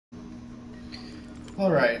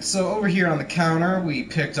Alright, so over here on the counter, we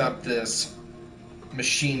picked up this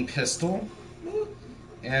machine pistol.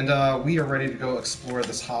 And we are ready to go explore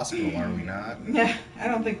this hospital, are we not? Yeah, I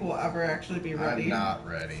don't think we'll ever actually be ready. I'm not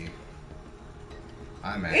ready.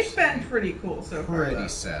 It's been pretty cool so far. Pretty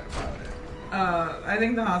sad about it. I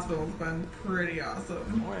think the hospital's been pretty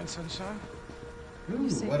awesome. Morning, sunshine. Ooh,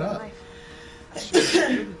 what up?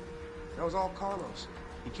 That was all Carlos.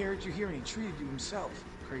 He carried you here and he treated you himself.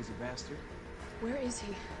 Crazy bastard. Where is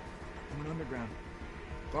he? He went underground.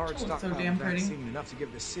 Large Oh, stockpile so damn pretty. vaccine, enough to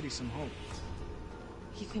give the city some hope.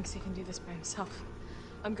 He thinks he can do this by himself.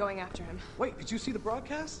 I'm going after him. Wait, did you see the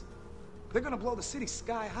broadcast? They're gonna blow the city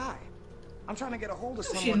sky high. I'm trying to get a hold of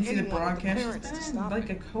She someone, didn't see the anyone with the broadcast. clearance to She's been in stop like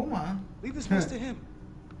it. a coma. Leave this mess to him.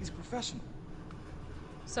 He's a professional.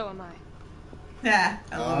 So am I. Yeah,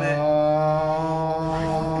 I love it.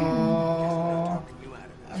 Oh,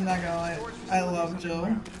 I'm not gonna lie. I love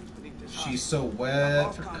Jill. she's so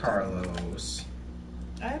wet for Carlos.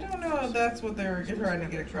 I don't know if that's what they were trying to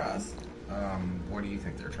get across. What do you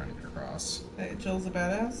think they're trying to get across? That Jill's a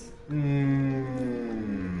badass?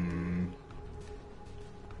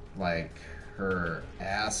 Like, her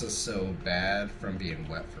ass is so bad from being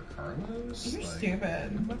wet for Carlos? You're Like,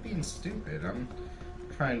 stupid. I'm not being stupid. I'm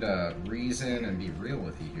trying to reason and be real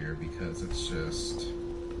with you here because it's just...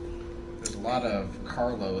 There's a lot of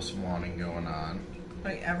Carlos wanting going on.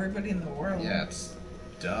 Like everybody in the world. Yeah, it's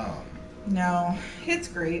dumb. No, it's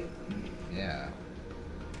great. Yeah.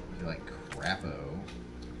 You're like crapo.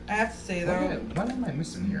 I have to say though, What am I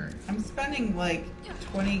missing here? I'm spending like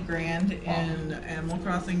 20 grand in Animal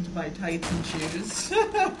Crossing to buy tights and shoes.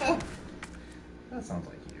 That sounds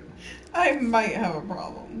like you. I might have a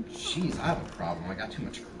problem. Jeez, I have a problem. I got too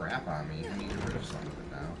much crap on me. I need to get rid of some of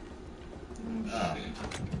it now.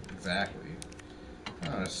 Exactly.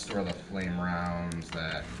 I'm gonna store the flame rounds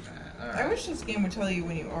that... I Alright. wish this game would tell you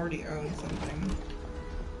when you already own something.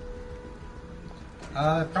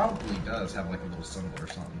 It probably does have like a little symbol or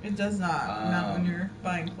something. It does not when you're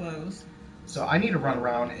buying clothes. So I need to run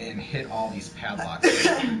around and hit all these padlocks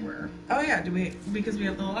everywhere. Oh yeah, because we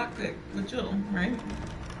have the lockpick with Jill, right?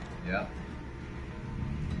 Yep.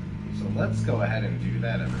 So let's go ahead and do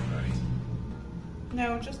that, everybody.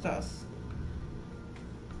 No, just us.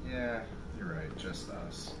 Yeah, you're right, just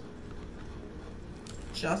us.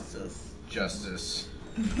 Justice. Justice.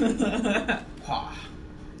 I Pah.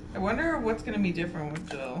 wonder what's gonna be different with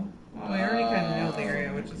Jill. Well, we already kind of know the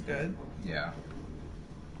area, which is good. Yeah.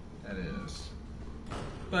 That is.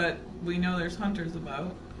 But we know there's hunters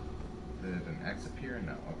about. Did an exit here?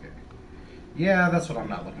 No, okay. Yeah, that's what I'm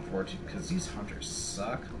not looking forward to, because these hunters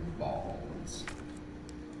suck balls.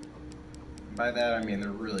 By that, I mean they're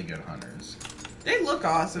really good hunters. They look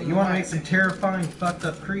awesome. You want to make some terrifying, fucked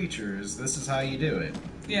up creatures, this is how you do it.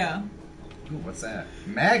 Yeah. Ooh, what's that?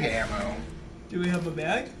 Mag ammo? Do we have a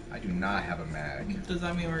bag? I do not have a mag. Does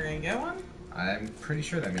that mean we're gonna get one? I'm pretty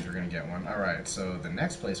sure that means we're going to get one. Alright, so the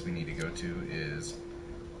next place we need to go to is...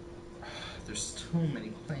 There's so many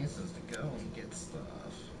places to go and get stuff.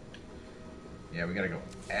 Yeah, we gotta go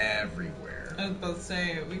everywhere. I was about to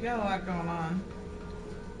say, we got a lot going on.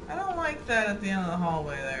 I don't like that at the end of the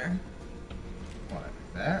hallway there. What?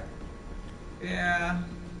 That? Yeah.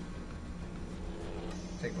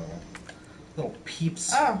 Take little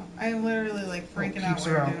peeps. Oh, I'm literally like freaking out Peeps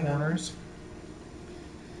when we're around doing corners.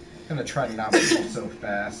 I'm gonna try to not move so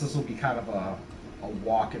fast. This will be kind of a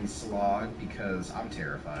walk and slog because I'm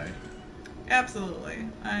terrified. it. Absolutely.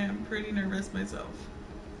 I am pretty nervous myself.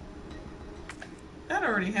 That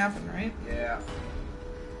already happened, right? Yeah.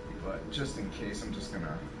 But just in case, I'm just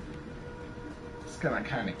gonna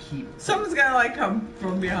kind of keep. Someone's gonna like come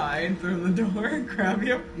from behind through the door and grab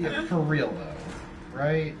you. Yeah, for real though,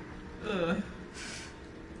 right? Ugh.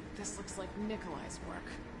 This looks like Nikolai's work.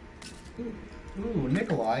 Ooh,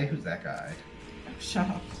 Nikolai, who's that guy? Shut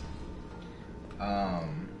up.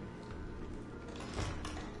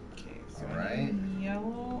 Okay, so Alright.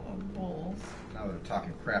 yellow of bulls. Now they're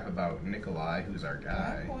talking crap about Nikolai, who's our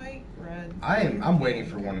guy. Black, white, red. I'm waiting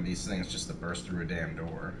for one of these things just to burst through a damn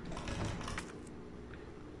door.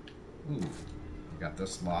 Ooh, we got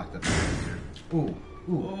this locked up here. Ooh,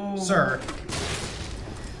 Whoa. sir.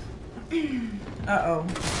 Uh-oh.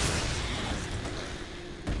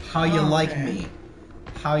 How you like Okay. me?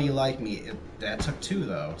 How you like me? That took two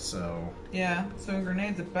though, so Yeah, so a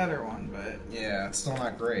grenade's a better one, but... yeah, it's still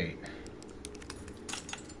not great.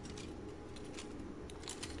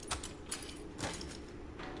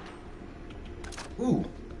 Ooh,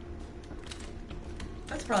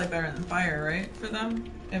 That's probably better than fire, right? For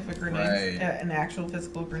them? If a grenade, Right. an actual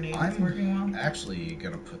physical grenade is I'm working well. actually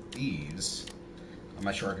gonna put these on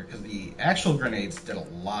my shortcut because the actual grenades did a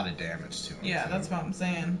lot of damage to him. Yeah, too. that's what I'm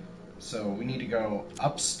saying. So we need to go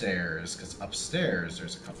upstairs because upstairs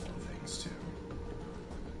there's a couple of things too.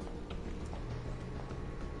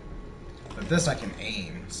 But this I can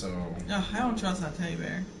aim, so Oh, I don't trust that teddy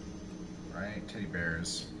bear. right, teddy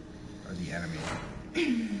bears are the enemy.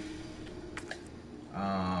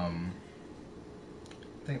 I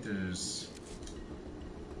think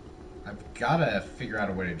I've gotta figure out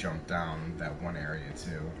a way to jump down that one area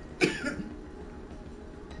too.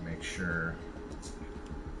 Make sure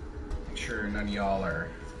none of y'all are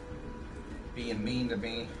being mean to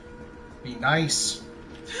me. Be nice,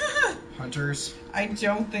 hunters. I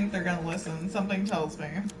don't think they're gonna listen. Something tells me.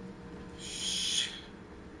 Shh.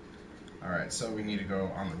 Alright, so we need to go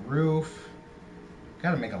on the roof.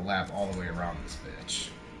 Gotta make a lap all the way around this bitch.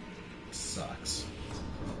 Sucks.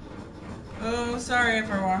 Oh, sorry if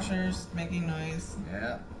our washer's making noise.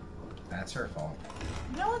 Yeah, that's her fault.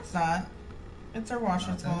 No, it's not. It's our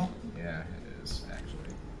washer's fault. Yeah, it is,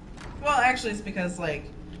 actually. Well, actually, it's because, like,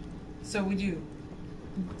 so we do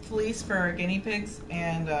fleece for our guinea pigs,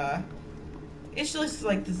 and it's just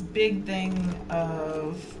like this big thing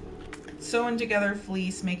of sewing together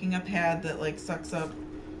fleece, making a pad that, like, sucks up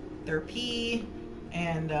their pee,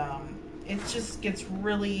 and it just gets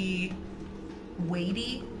really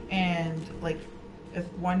weighty, and, like, if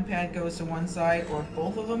one pad goes to one side, or if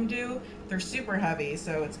both of them do, they're super heavy,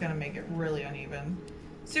 so it's going to make it really uneven.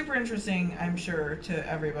 Super interesting, I'm sure, to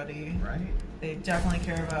everybody. Right? They definitely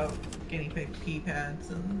care about guinea pig pee pads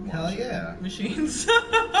and Hell yeah. machines.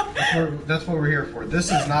 That's what we're here for.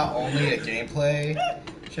 This is not only a gameplay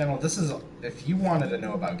channel. This is, if you wanted to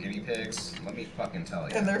know about guinea pigs, let me fucking tell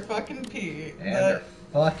you. And their fucking pee. And their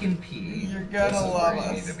fucking pee. You're gonna this is love where us.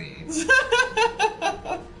 you need to be.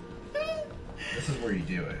 This is where you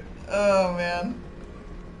do it. Oh man.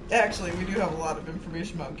 Actually, we do have a lot of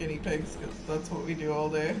information about guinea pigs because that's what we do all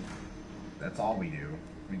day. That's all we do.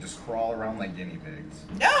 We just crawl around like guinea pigs.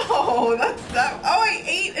 No, that's not. Oh, I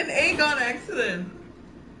ate an egg on accident.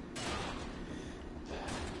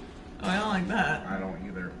 Oh, I don't like that. I don't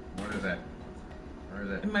either. What is that? Where is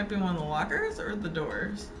it? It might be one of the lockers or the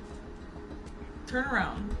doors. Turn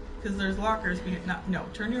around, because there's lockers behind. No,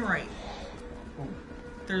 turn your right. Oh,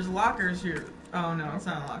 There's lockers here. Oh no, it's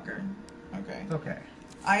not a locker. Okay. it's okay.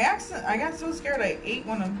 I got so scared I ate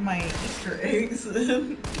one of my Easter eggs.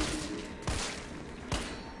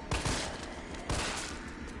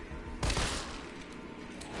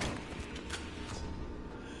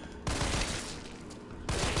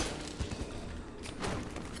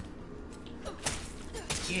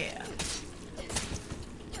 Yeah.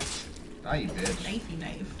 Die, you bitch. Knifey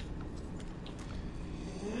knife.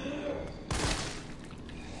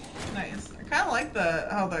 Nice. I kinda like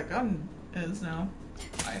how that gun is now.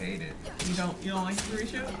 I hate it. You don't like the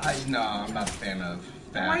reshoot? No, I'm not a fan of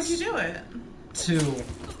Then fast. why'd you do it? To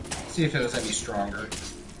see if it was any stronger.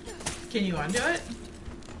 Can you undo it?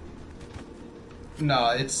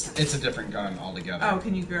 No, it's a different gun altogether. Oh,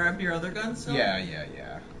 can you grab your other gun still?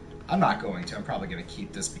 Yeah. I'm not going to. I'm probably going to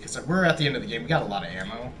keep this because we're at the end of the game. We got a lot of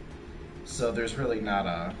ammo. So there's really not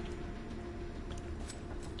a...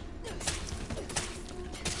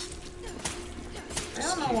 I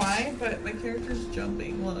don't know why, but my character's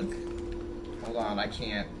jumping. Look. Hold on, I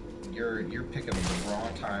can't... You're picking the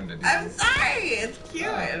wrong time to do I'm this. sorry! It's cute!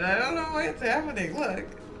 I don't know why it's happening. Look.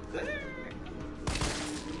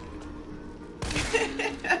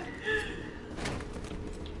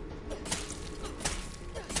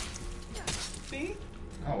 See?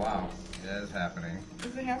 Oh, wow. Yeah, it's happening.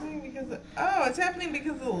 Is it happening because of... Oh, it's happening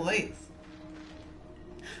because of the lights.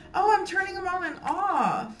 Oh, I'm turning them on and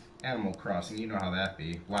off. Animal Crossing, you know how that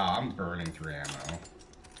be. Wow, I'm burning through ammo.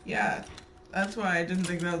 Yeah, that's why I didn't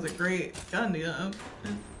think that was a great gun to have.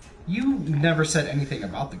 You never said anything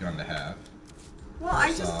about the gun to have. Well, I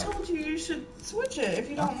just told you you should switch it if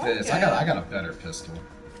you don't Fuck like this. it. I got a better pistol.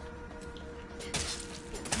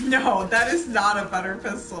 No, that is not a better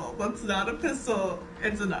pistol. That's not a pistol.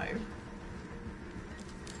 It's a knife.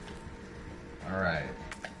 Alright.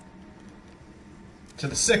 To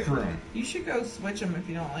the sick room. You should go switch them if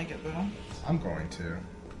you don't like it, though. I'm going to.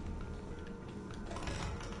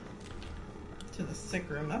 To the sick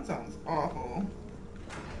room. That sounds awful.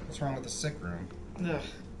 What's wrong with the sick room? Ugh.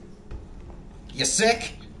 You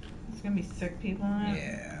sick? There's gonna be sick people in it.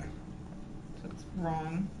 Yeah. That's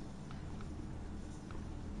wrong.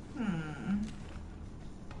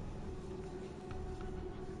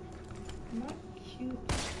 What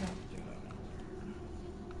cute stuff do I want?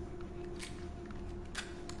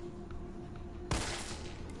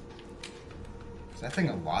 Is that thing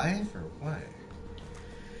alive or what?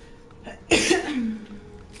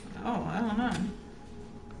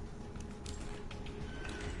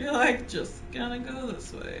 You're like, just gonna go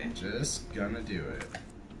this way. Just gonna do it.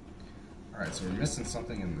 Alright, so we're missing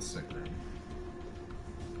something in the sick room.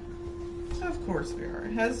 Of course we are.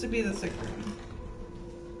 It has to be the sick room.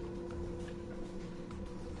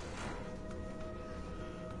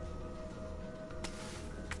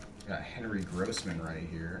 Got Henry Grossman right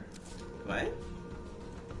here. What?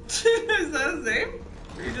 Is that his name?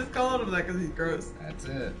 Or you just calling him that because he's gross? That's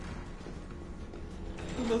it.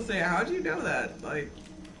 I was gonna say, how'd you know that? Like,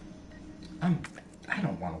 I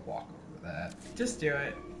don't want to walk over that. just do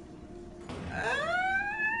it.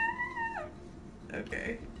 Ah!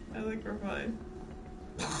 Okay. I think we're fine.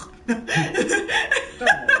 Don't.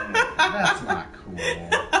 That's not cool.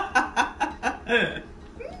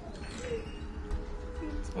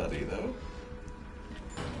 It's funny though.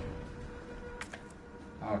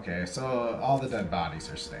 Okay, so all the dead bodies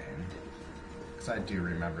are staying. Because I do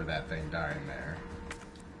remember that thing dying there.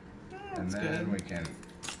 And That's then good. we can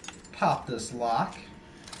pop this lock,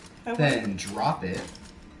 I then drop it.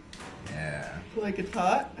 Yeah. like it's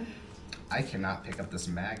hot. I cannot pick up this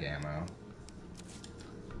mag ammo.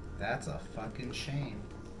 That's a fucking shame.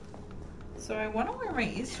 So I want to wear my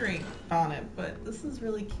Easter egg bonnet, but this is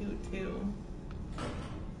really cute too.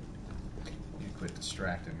 You quit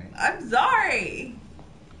distracting me. I'm sorry!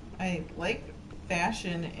 I like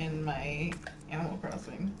fashion in my Animal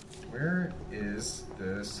Crossing. Where is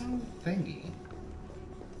this thingy?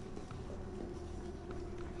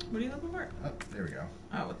 What are you looking for? Oh, there we go.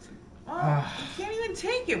 Oh, it's... Oh, you can't even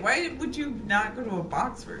take it. Why would you not go to a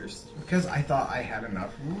box first? Because I thought I had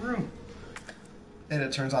enough room. And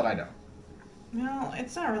it turns out I don't. Well,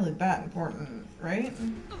 it's not really that important, right?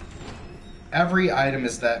 Every item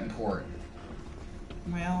is that important.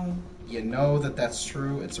 Well... You know that that's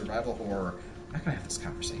true in survival horror. I'm not gonna have this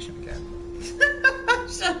conversation again.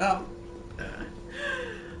 Shut up.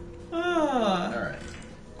 Ah. Alright.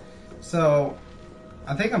 So,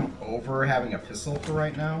 I think I'm over having a pistol for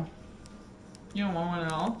right now. You don't want one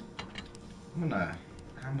at all?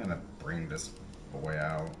 I'm gonna bring this boy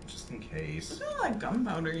out, just in case. Look at all that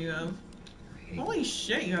gunpowder you have. I hate- Holy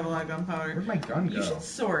shit, you have a lot of gunpowder. Where'd my gun go? You should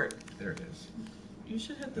sort. There it is. You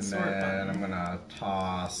should hit the And sort then button. I'm gonna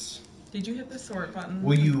toss... Did you hit the sort button?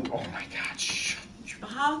 Will you... Oh my god, shut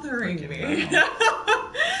Bothering Freaking me.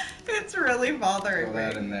 It's really bothering Throw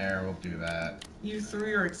that me. in there, we'll do that. You threw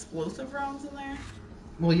your explosive rounds in there?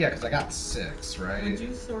 Well, yeah, because I got 6, right? Would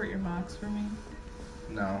you sort your box for me?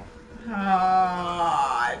 No.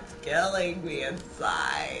 Ah, it's killing me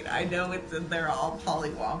inside. I know it's in there all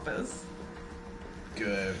pollywampus.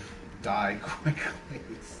 Good. Die quickly.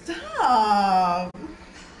 Stop!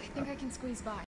 I think I can squeeze by.